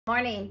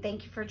Morning.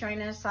 Thank you for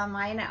joining us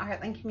online at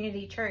Heartland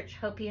Community Church.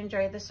 Hope you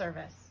enjoy the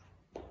service.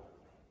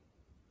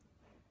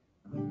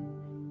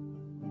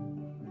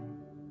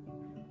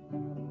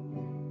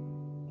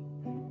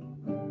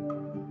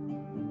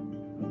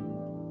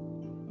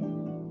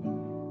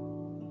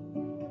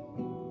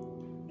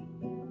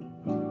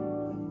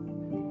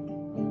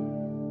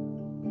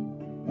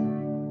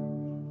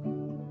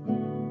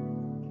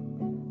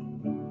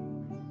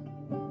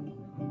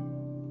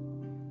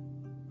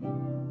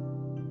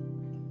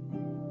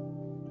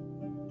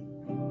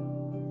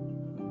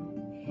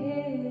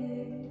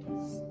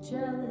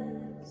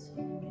 Jealous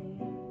for me,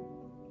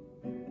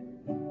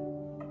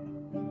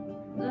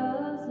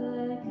 love's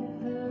like a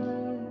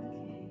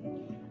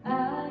hurricane. I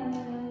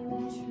am a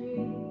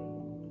tree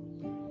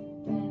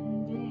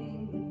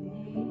bending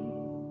beneath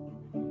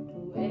the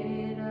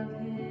weight of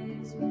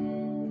his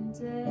wind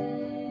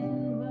and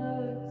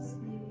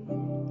mercy.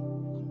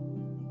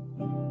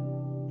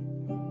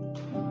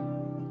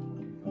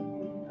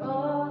 And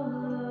all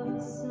of a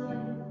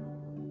sudden,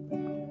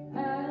 I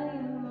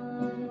am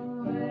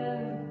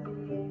unaware of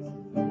these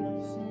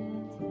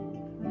afflictions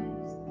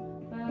eclipsed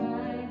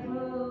by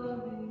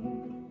glory.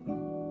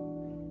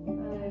 I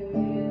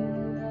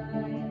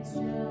realize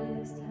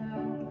just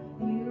how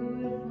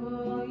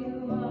beautiful you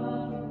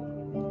are.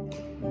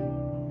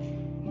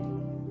 Your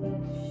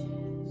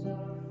afflictions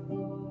are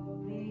for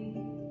me.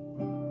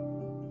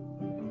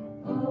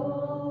 Oh,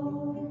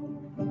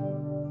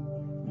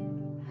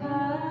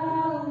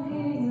 how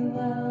he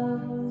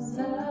loves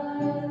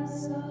us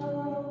so.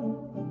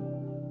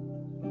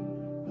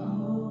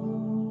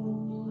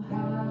 Oh,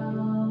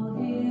 how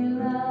he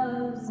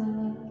loves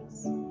us.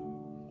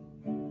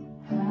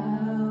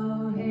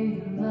 How he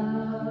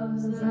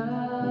loves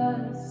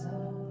us so.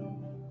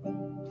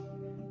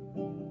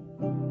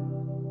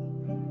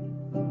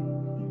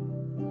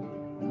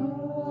 Oh,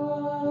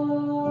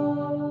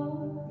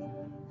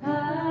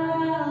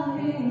 how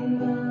he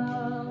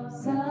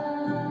loves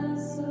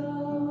us so.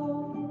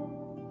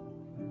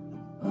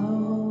 Oh,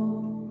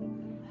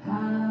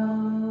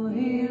 how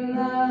he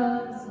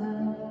loves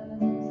us.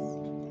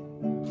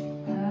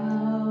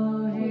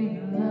 How he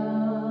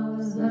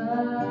loves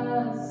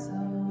us so.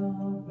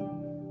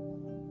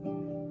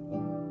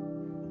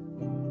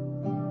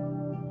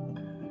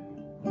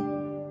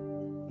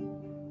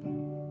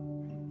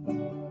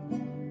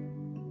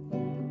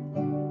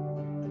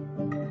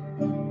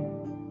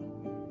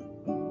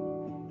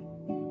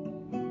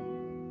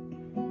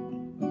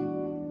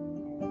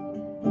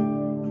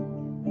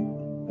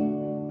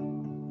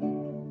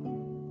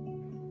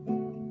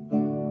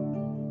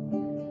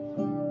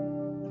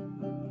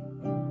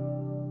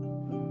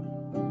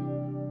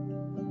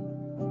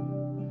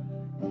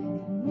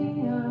 And we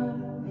are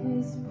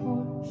his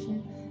portion,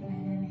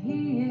 and he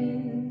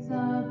is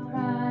our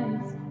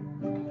prize,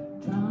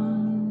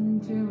 drawn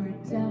to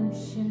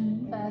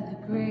redemption by the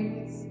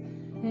grace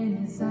in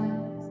his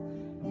eyes.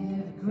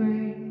 If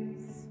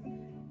grace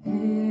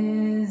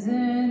is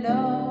an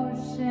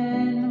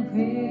ocean,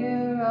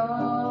 we're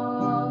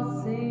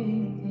all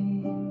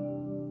sinking,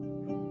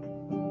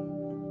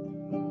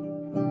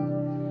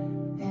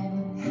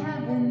 and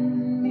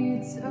heaven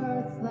meets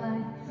earth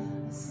like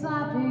a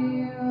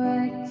sloppy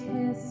wet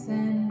kiss,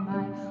 and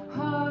my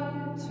heart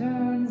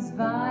turns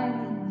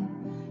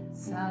violently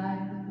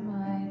inside of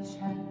my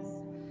chest.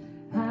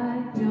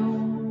 I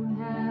don't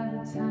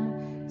have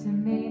time to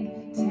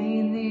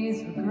maintain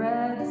these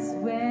regrets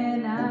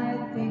when I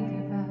think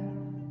about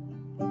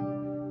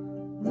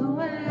the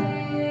way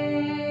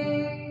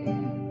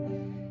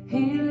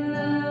he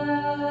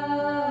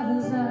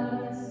loves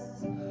us.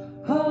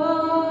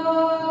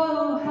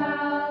 Oh,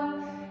 how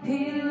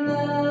he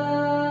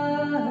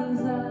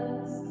loves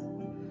us.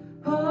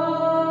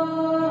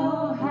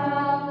 Oh,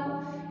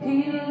 how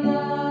he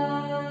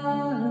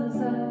loves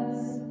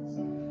us.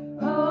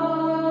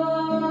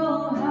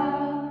 Oh,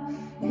 how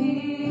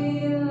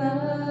he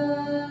loves.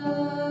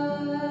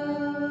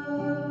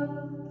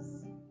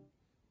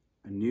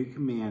 A new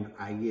command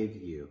I give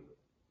you,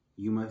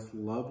 you must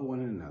love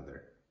one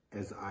another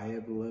as I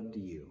have loved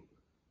you,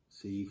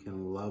 so you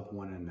can love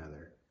one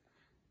another.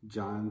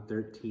 John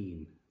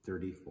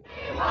 13:34.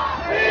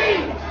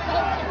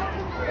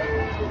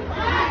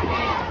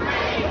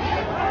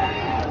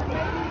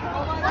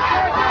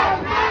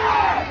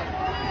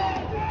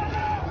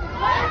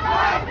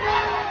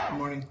 Good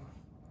morning.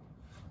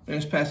 My name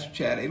is Pastor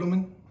Chad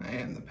Adelmund. I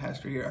am the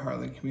pastor here at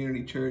Heartland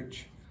Community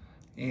Church,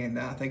 and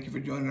thank you for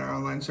joining our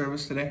online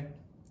service today.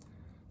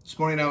 This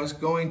morning I was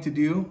going to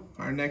do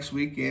our next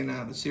week in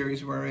the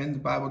series we're in. The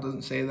Bible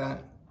doesn't say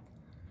that,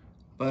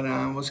 but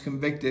I was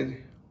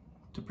convicted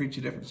to preach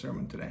a different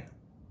sermon today.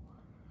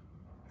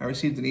 I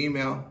received an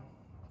email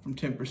from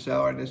Tim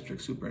Purcell, our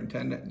district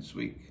superintendent, this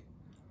week,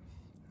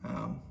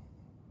 and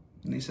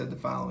he said the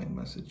following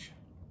message.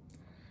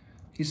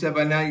 He said,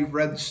 by now you've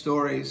read the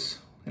stories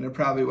and have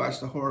probably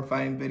watched the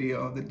horrifying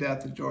video of the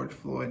death of George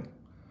Floyd,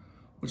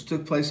 which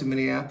took place in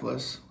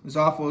Minneapolis. As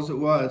awful as it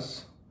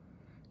was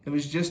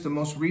just the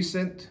most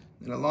recent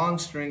in a long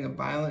string of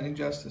violent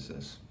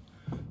injustices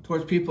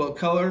towards people of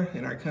color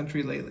in our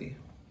country lately.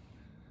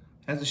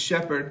 As a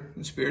shepherd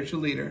and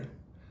spiritual leader,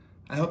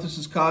 I hope this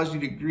has caused you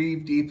to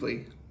grieve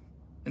deeply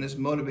and has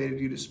motivated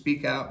you to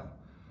speak out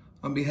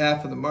on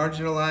behalf of the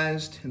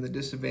marginalized and the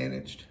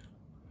disadvantaged.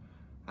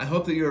 I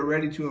hope that you are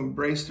ready to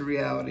embrace the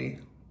reality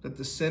that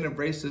the sin of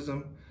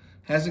racism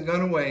hasn't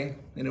gone away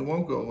and it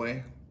won't go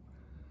away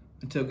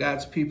until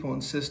God's people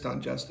insist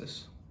on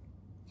justice.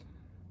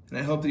 And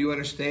I hope that you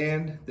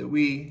understand that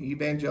we,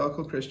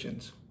 evangelical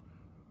Christians,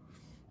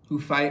 who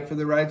fight for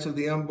the rights of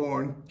the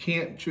unborn,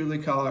 can't truly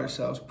call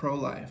ourselves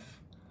pro-life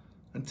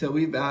until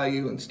we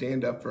value and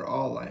stand up for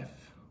all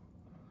life.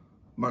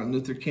 Martin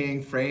Luther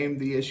King framed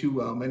the issue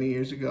well many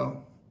years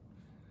ago.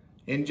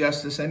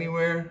 Injustice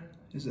anywhere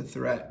is a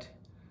threat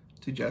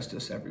to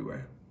justice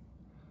everywhere.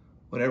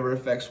 Whatever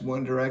affects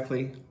one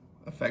directly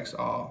affects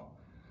all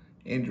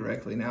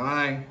indirectly. Now,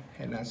 I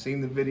had not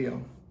seen the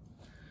video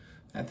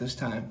at this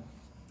time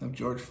of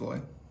George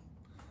Floyd.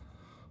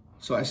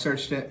 So I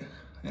searched it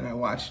and I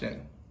watched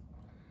it.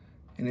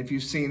 And if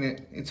you've seen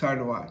it, it's hard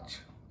to watch.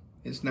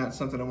 It's not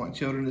something I want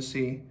children to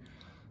see.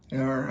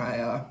 Or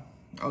I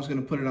was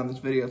gonna put it on this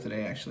video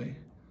today actually,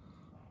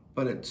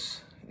 but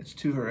it's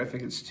too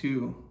horrific. I just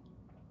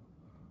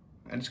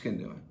couldn't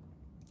do it.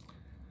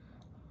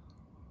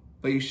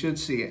 But you should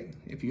see it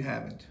if you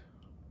haven't,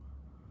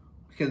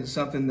 because it's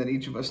something that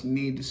each of us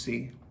need to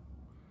see.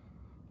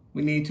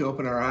 We need to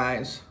open our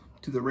eyes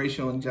to the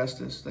racial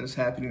injustice that is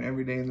happening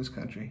every day in this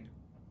country.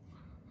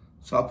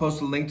 So I'll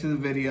post a link to the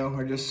video,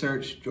 or just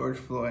search George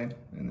Floyd,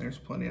 and there's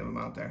plenty of them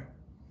out there,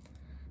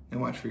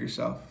 and watch for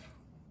yourself.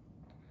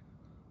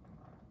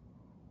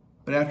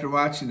 But after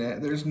watching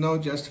it, there's no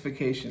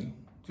justification.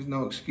 There's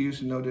no excuse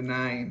and no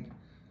denying.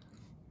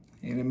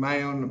 And in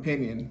my own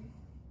opinion,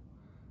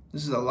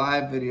 this is a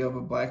live video of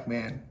a black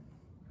man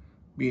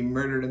being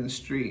murdered in the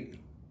street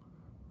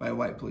by a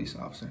white police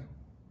officer.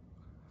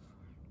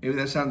 Maybe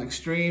that sounds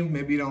extreme.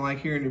 Maybe you don't like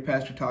hearing your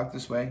pastor talk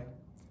this way.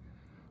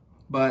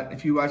 But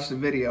if you watch the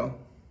video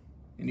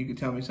and you can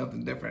tell me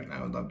something different,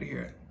 I would love to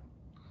hear it.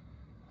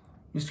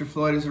 Mr.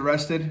 Floyd is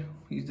arrested.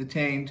 He's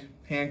detained,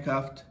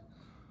 handcuffed,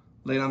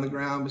 laid on the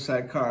ground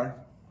beside a car.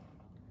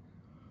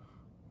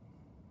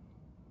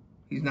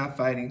 He's not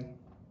fighting.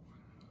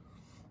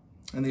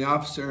 And the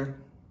officer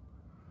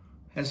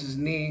has his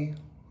knee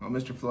on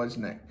Mr. Floyd's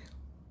neck.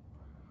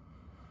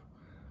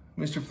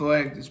 Mr.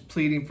 Floyd is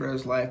pleading for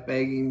his life,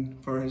 begging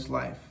for his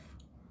life.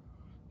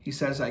 He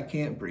says, "I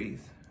can't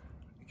breathe.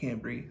 I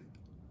can't breathe."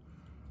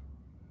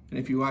 And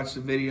if you watch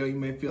the video, you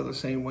may feel the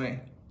same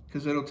way,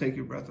 because it'll take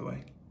your breath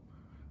away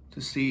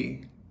to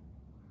see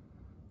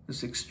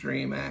this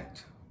extreme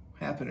act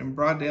happen in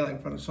broad daylight in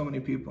front of so many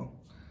people.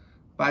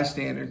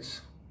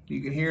 Bystanders,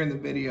 you can hear in the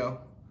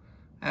video,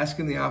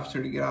 asking the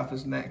officer to get off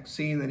his neck,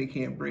 seeing that he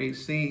can't breathe,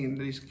 seeing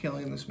that he's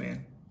killing this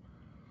man.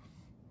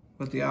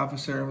 But the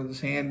officer, with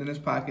his hand in his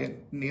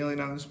pocket, kneeling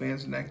on this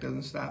man's neck,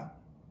 doesn't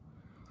stop.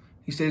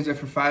 He stays there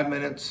for 5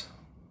 minutes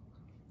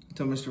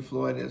until Mr.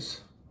 Floyd is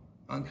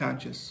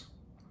unconscious.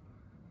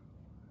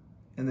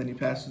 And then he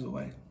passes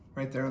away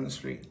right there on the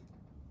street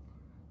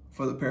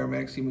before the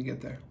paramedics even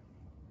get there.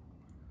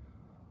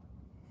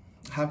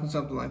 How can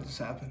something like this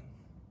happen?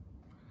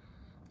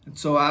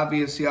 It's so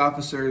obvious the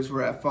officers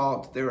were at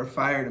fault. They were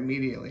fired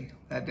immediately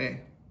that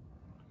day.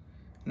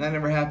 And that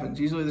never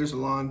happens. Usually there's a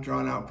long,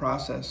 drawn-out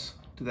process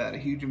to that, a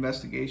huge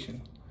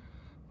investigation.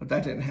 But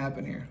that didn't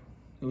happen here.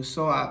 It was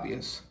so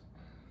obvious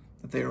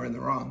that they were in the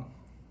wrong.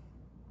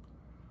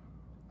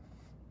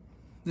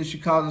 This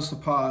should cause us to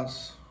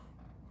pause,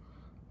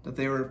 that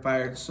they were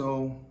fired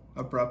so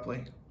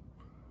abruptly.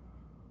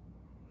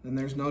 And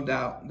there's no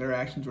doubt their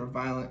actions were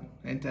violent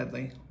and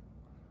deadly,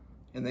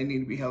 and they need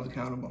to be held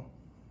accountable.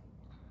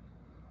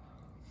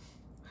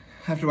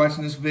 After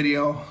watching this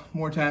video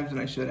more times than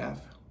I should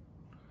have,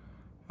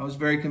 I was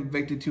very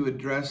convicted to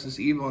address this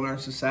evil in our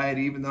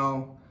society, even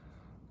though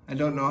I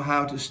don't know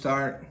how to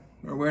start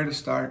or where to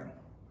start.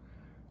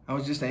 I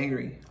was just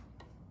angry.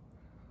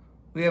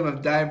 We have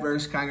a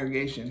diverse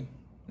congregation,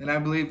 and I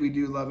believe we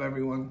do love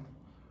everyone,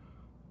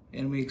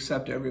 and we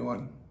accept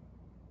everyone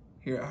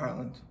here at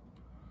Heartland.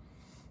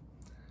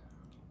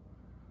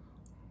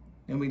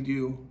 And we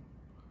do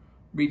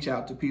reach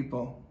out to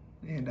people,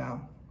 and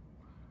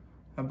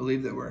I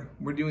believe that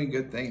we're doing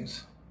good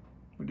things.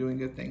 We're doing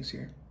good things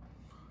here.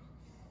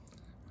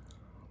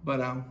 But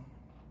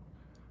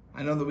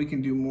I know that we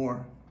can do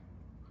more.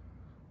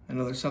 I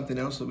know there's something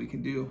else that we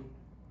can do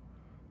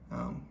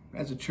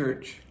as a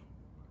church,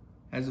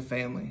 as a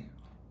family.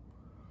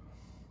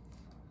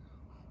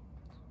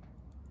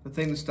 The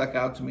thing that stuck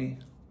out to me,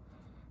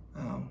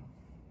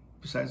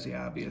 besides the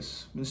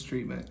obvious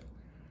mistreatment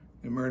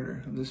and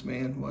murder of this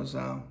man, was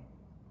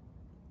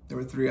there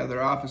were 3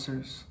 other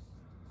officers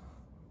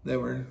that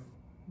were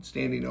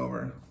standing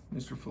over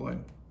Mr.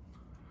 Floyd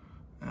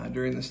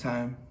during this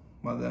time,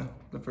 while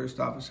the first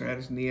officer had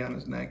his knee on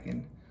his neck,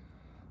 and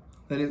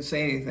they didn't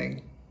say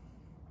anything.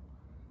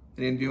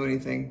 They didn't do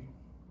anything.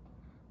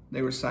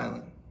 They were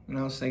silent. And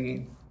I was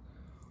thinking,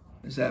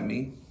 is that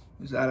me?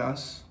 Is that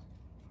us?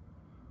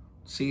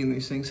 seeing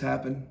these things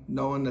happen,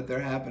 knowing that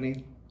they're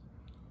happening,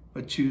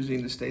 but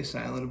choosing to stay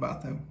silent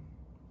about them.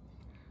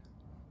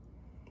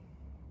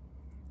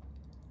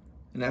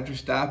 And after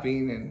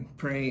stopping and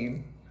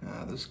praying,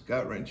 this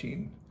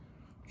gut-wrenching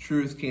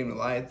truth came to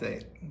light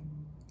that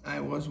I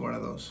was one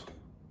of those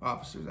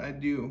officers. I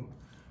do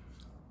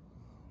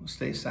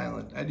stay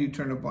silent. I do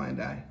turn a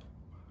blind eye.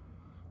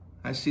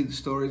 I see the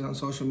stories on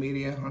social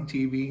media, on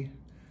TV.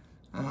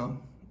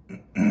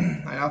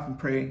 I often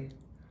pray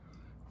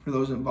for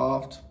those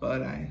involved,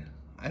 but I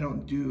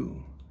don't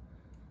do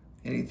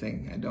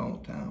anything. I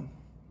don't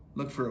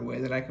look for a way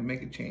that I can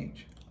make a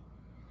change.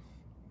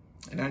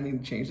 And I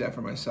need to change that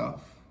for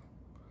myself.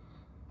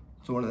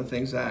 So one of the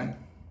things I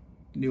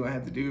knew I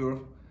had to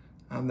do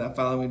that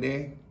following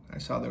day, I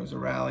saw there was a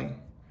rally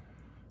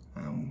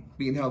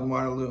being held in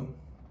Waterloo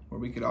where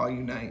we could all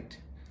unite.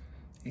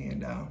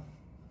 And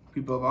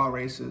people of all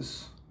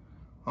races,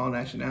 all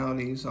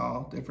nationalities,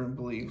 all different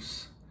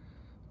beliefs,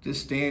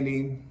 just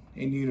standing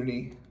in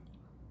unity,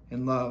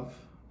 in love,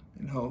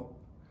 in hope,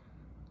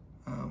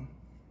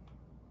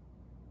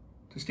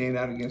 to stand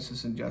out against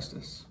this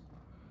injustice,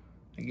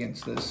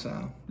 against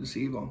this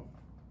evil.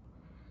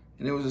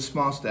 And it was a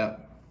small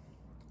step,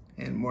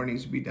 and more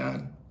needs to be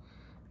done.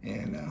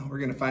 And we're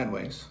going to find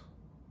ways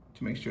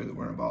to make sure that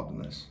we're involved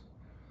in this,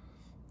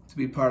 to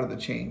be part of the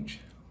change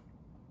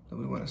that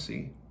we want to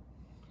see.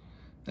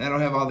 And I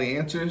don't have all the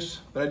answers,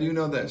 but I do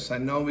know this. I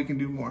know we can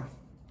do more.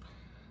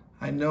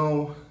 I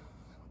know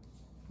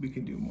we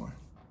can do more.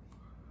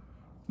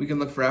 We can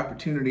look for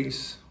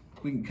opportunities.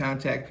 We can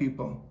contact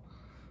people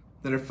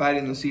that are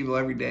fighting this evil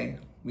every day.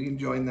 We can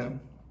join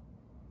them.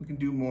 We can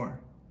do more.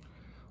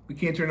 We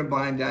can't turn a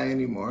blind eye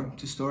anymore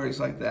to stories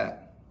like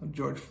that of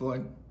George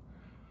Floyd.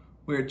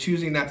 We are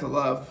choosing not to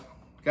love.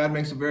 God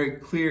makes it very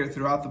clear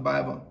throughout the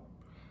Bible.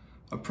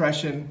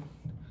 Oppression,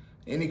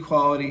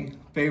 inequality,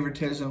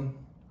 favoritism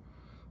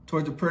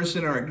towards a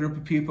person or a group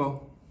of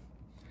people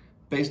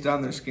based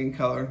on their skin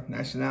color,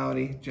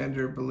 nationality,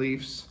 gender,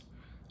 beliefs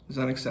is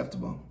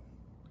unacceptable.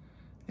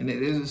 And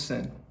it is a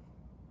sin.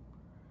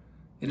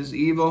 It is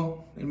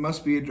evil. It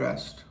must be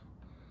addressed.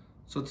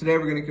 So today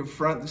we're going to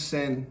confront the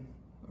sin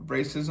of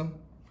racism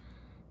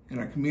in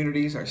our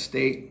communities, our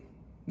state,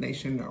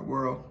 nation, our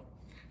world.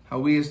 How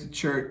we as the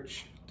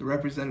church, the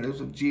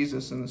representatives of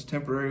Jesus in this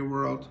temporary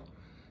world,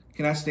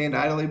 cannot stand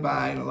idly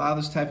by and allow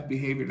this type of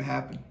behavior to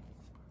happen.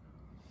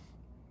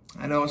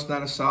 I know it's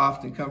not a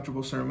soft and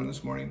comfortable sermon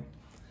this morning.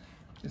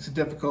 It's a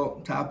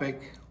difficult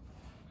topic,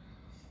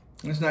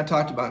 and it's not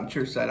talked about in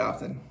church that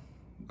often,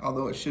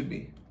 although it should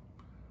be.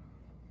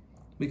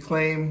 We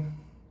claim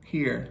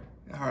here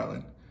at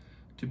Heartland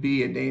to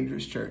be a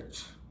dangerous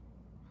church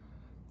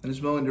that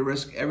is willing to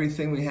risk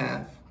everything we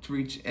have to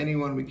reach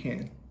anyone we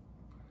can.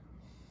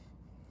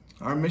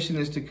 Our mission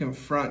is to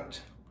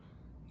confront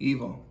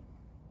evil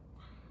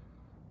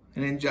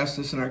and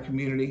injustice in our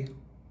community,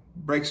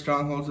 break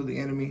strongholds of the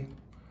enemy,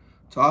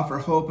 to offer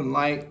hope and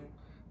light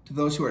to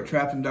those who are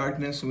trapped in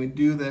darkness, and we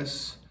do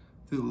this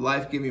through the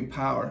life-giving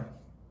power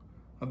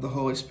of the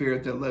Holy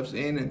Spirit that lives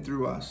in and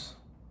through us,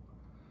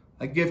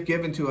 a gift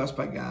given to us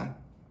by God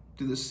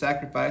through the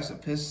sacrifice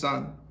of His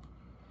Son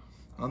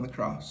on the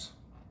cross,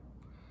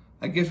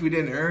 a gift we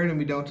didn't earn and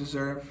we don't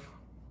deserve,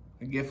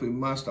 a gift we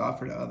must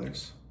offer to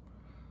others.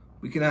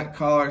 We cannot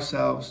call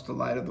ourselves the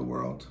light of the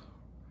world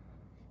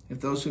if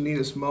those who need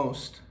us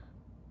most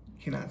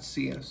cannot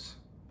see us,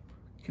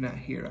 cannot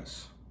hear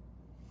us.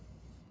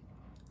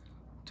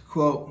 To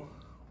quote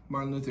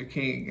Martin Luther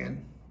King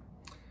again,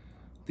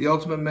 the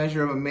ultimate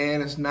measure of a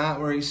man is not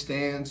where he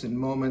stands in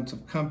moments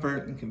of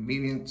comfort and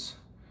convenience,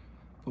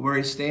 but where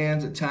he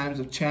stands at times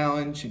of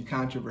challenge and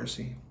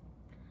controversy.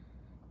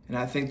 And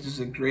I think this is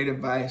a great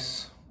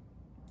advice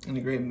and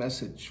a great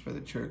message for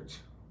the church.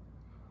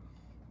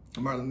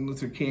 Martin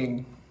Luther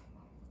King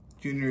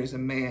Jr. is a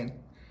man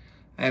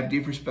I have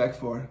deep respect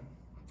for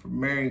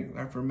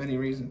many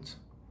reasons.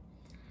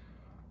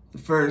 The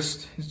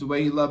first is the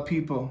way he loved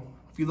people.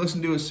 If you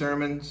listen to his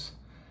sermons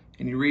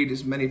and you read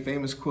his many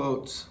famous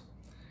quotes,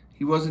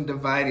 he wasn't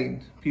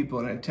dividing people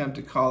in an attempt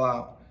to call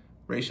out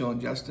racial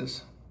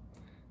injustice.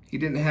 He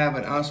didn't have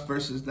an us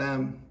versus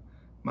them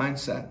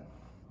mindset.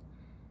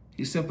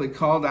 He simply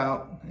called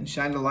out and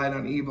shined a light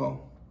on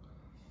evil,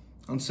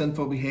 on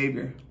sinful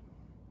behavior.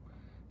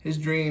 His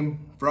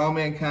dream for all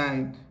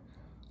mankind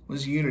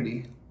was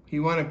unity. He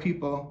wanted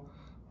people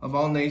of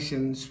all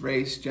nations,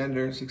 race,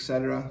 genders,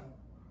 etc.,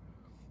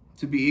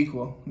 to be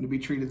equal and to be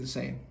treated the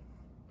same.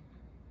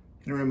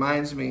 And it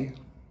reminds me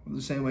of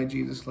the same way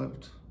Jesus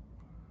lived.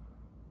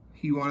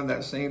 He wanted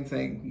that same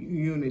thing,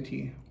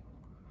 unity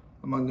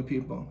among the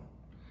people.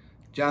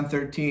 John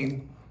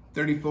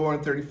 13:34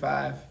 and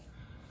 35.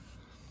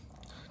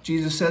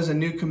 Jesus says, "A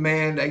new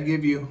command I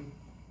give you,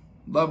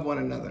 love one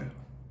another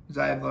as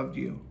I have loved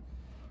you.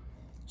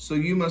 So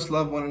you must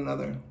love one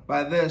another.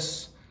 By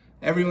this,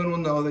 everyone will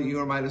know that you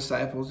are my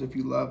disciples if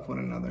you love one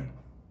another."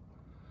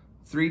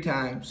 3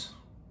 times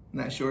in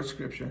that short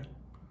scripture.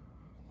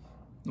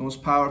 The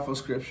most powerful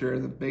scripture,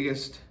 the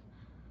biggest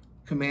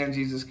command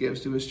Jesus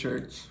gives to his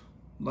church.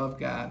 Love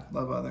God,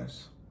 love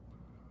others.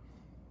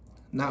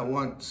 not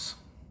once,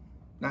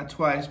 not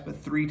twice,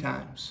 but 3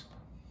 times.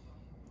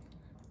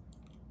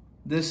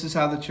 This is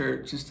how the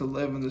church is to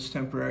live in this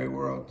temporary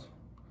world.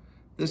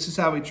 This is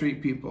how we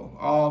treat people,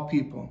 all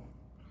people,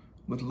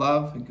 with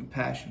love and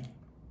compassion,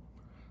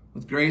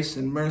 with grace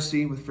and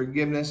mercy, with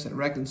forgiveness and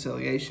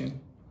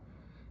reconciliation.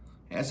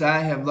 As I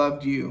have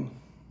loved you,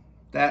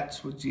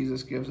 that's what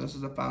Jesus gives us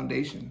as a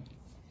foundation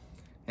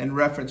and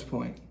reference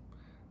point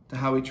to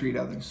how we treat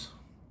others.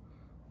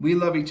 We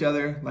love each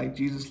other like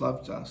Jesus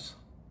loved us.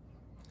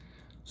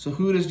 So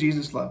who does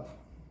Jesus love?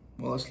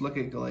 Well, let's look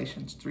at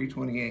Galatians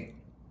 3:28.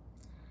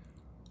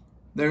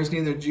 There is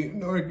neither Jew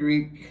nor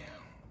Greek.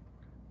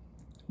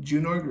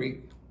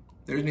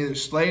 There is neither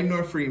slave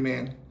nor free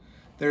man.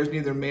 There is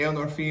neither male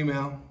nor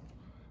female,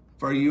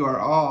 for you are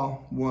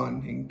all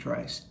one in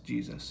Christ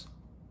Jesus.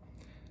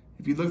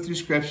 If you look through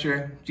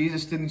Scripture,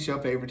 Jesus didn't show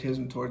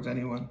favoritism towards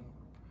anyone,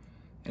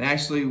 and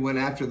actually went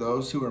after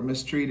those who were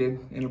mistreated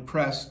and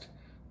oppressed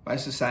by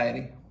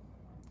society.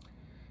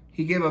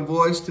 He gave a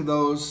voice to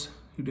those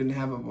who didn't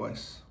have a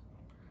voice.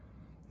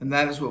 And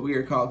that is what we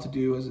are called to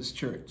do as His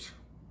church.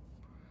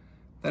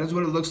 That is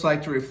what it looks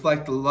like to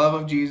reflect the love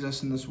of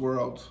Jesus in this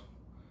world.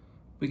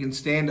 We can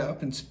stand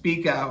up and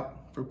speak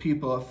out for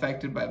people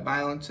affected by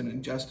violence and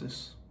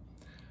injustice.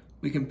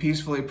 We can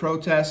peacefully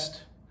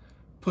protest,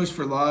 push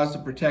for laws to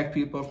protect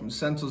people from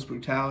senseless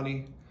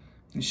brutality,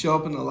 and show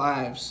up in the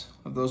lives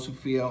of those who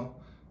feel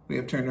we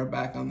have turned our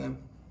back on them.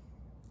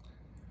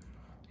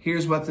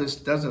 Here's what this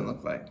doesn't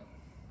look like.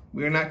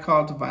 We are not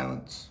called to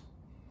violence,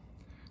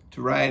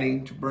 to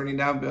rioting, to burning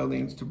down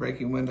buildings, to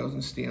breaking windows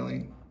and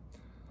stealing.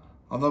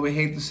 Although we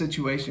hate the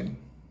situation,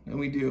 and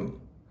we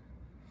do,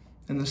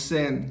 and the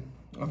sin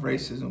of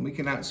racism, we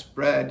cannot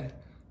spread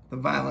the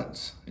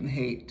violence and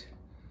hate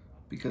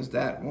because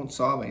that won't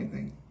solve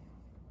anything.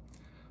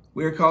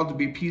 We are called to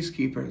be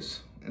peacekeepers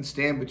and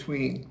stand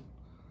between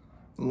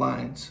the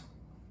lines.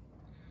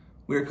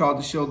 We are called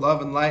to show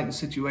love and light in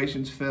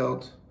situations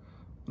filled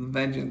with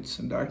vengeance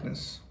and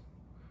darkness.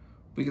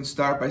 We can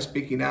start by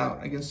speaking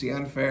out against the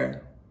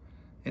unfair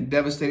and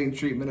devastating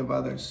treatment of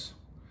others.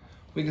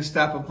 We can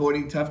stop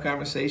avoiding tough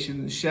conversations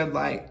and shed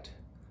light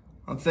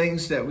on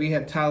things that we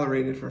have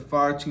tolerated for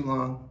far too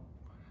long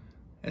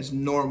as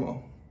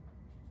normal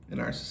in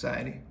our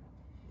society.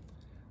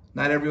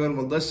 Not everyone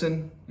will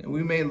listen, and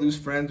we may lose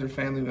friends or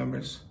family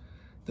members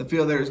that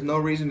feel there is no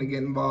reason to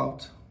get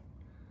involved.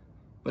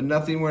 But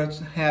nothing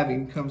worth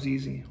having comes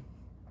easy.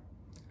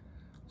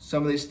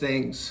 Some of these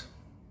things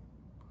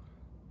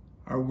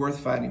are worth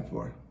fighting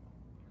for.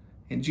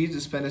 And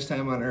Jesus spent His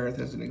time on earth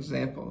as an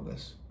example of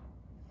this.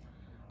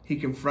 He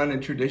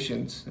confronted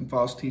traditions and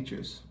false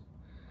teachers.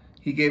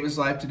 He gave His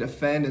life to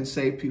defend and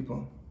save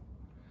people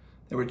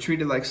that were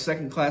treated like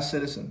second-class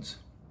citizens.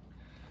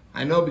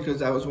 I know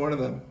because I was one of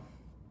them.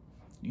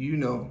 You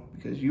know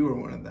because you were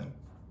one of them.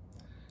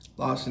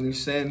 Lost in your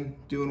sin,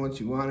 doing what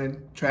you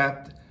wanted,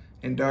 trapped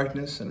in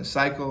darkness and a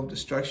cycle of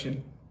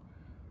destruction.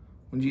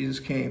 When Jesus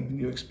came and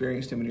you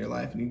experienced Him in your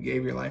life and you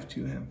gave your life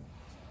to Him.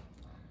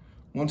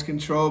 Once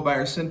controlled by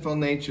our sinful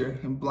nature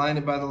and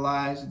blinded by the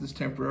lies of this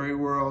temporary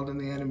world and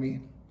the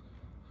enemy.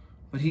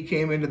 But He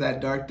came into that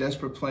dark,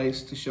 desperate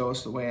place to show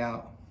us the way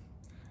out.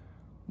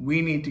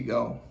 We need to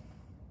go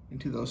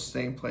into those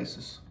same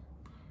places.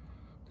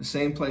 The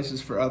same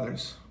places for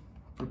others,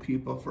 for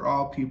people, for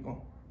all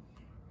people.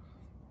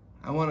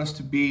 I want us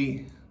to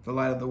be the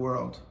light of the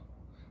world.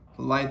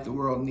 The light the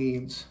world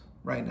needs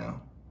right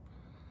now.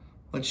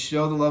 Let's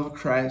show the love of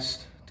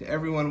Christ to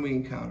everyone we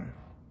encounter.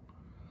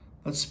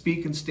 Let's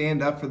speak and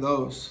stand up for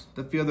those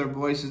that feel their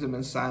voices have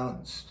been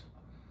silenced.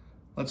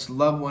 Let's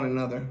love one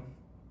another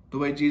the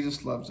way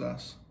Jesus loves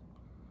us.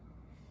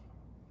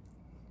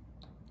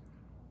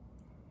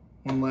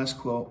 One last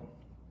quote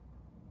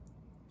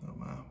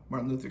from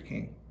Martin Luther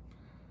King.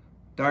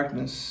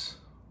 Darkness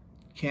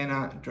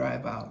cannot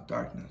drive out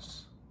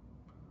darkness.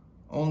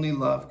 Only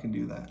love can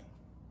do that.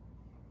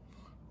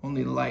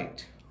 Only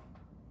light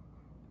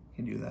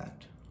can do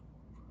that.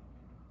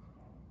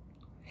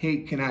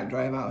 Hate cannot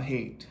drive out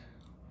hate.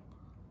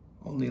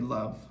 Only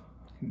love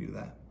can do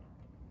that.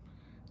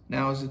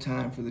 Now is the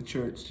time for the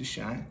church to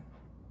shine.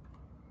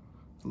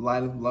 The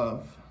light of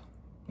love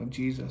of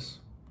Jesus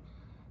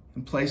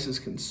in places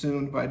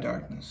consumed by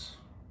darkness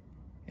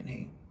and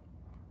hate.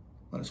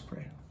 Let us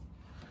pray.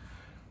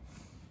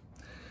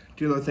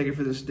 Dear Lord, thank you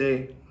for this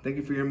day. Thank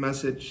you for your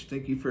message.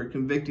 Thank you for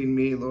convicting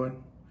me, Lord,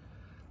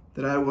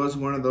 that I was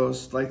one of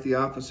those, like the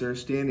officer,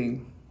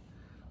 standing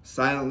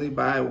silently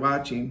by,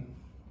 watching,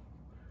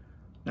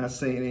 not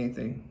saying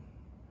anything,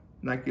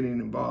 not getting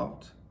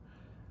involved.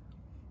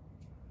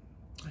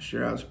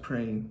 Sure, I was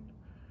praying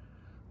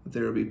that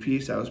there would be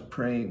peace. I was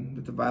praying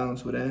that the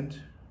violence would end,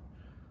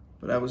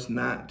 but I was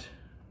not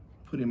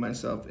putting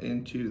myself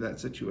into that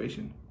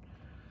situation.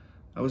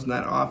 I was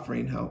not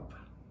offering help.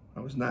 I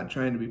was not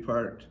trying to be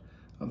part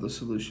of the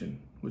solution,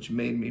 which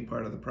made me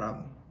part of the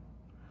problem.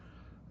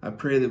 I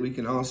pray that we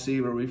can all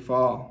see where we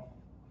fall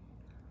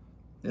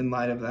in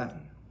light of that.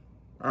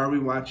 Are we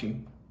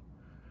watching?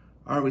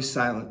 Are we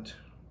silent?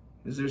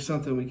 Is there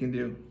something we can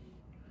do?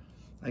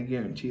 I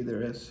guarantee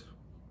there is.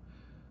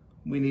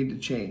 We need to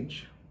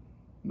change.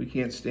 We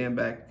can't stand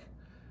back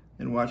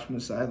and watch from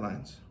the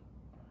sidelines.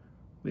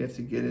 We have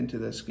to get into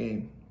this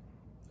game.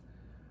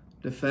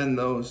 Defend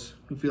those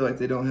who feel like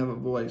they don't have a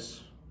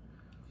voice.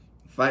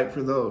 Fight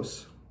for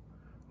those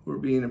who are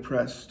being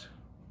oppressed.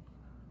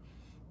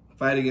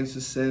 Fight against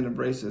the sin of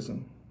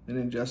racism and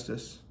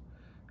injustice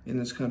in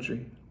this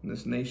country, in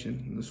this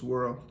nation, in this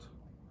world.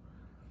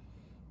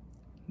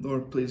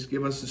 Lord, please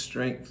give us the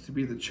strength to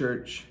be the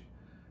church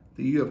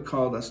that you have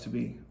called us to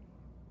be.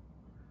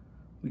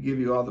 We give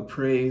you all the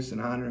praise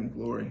and honor and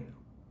glory.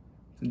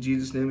 In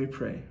Jesus' name we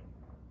pray.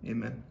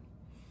 Amen.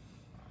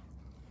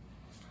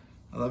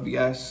 I love you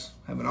guys.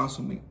 Have an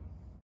awesome week.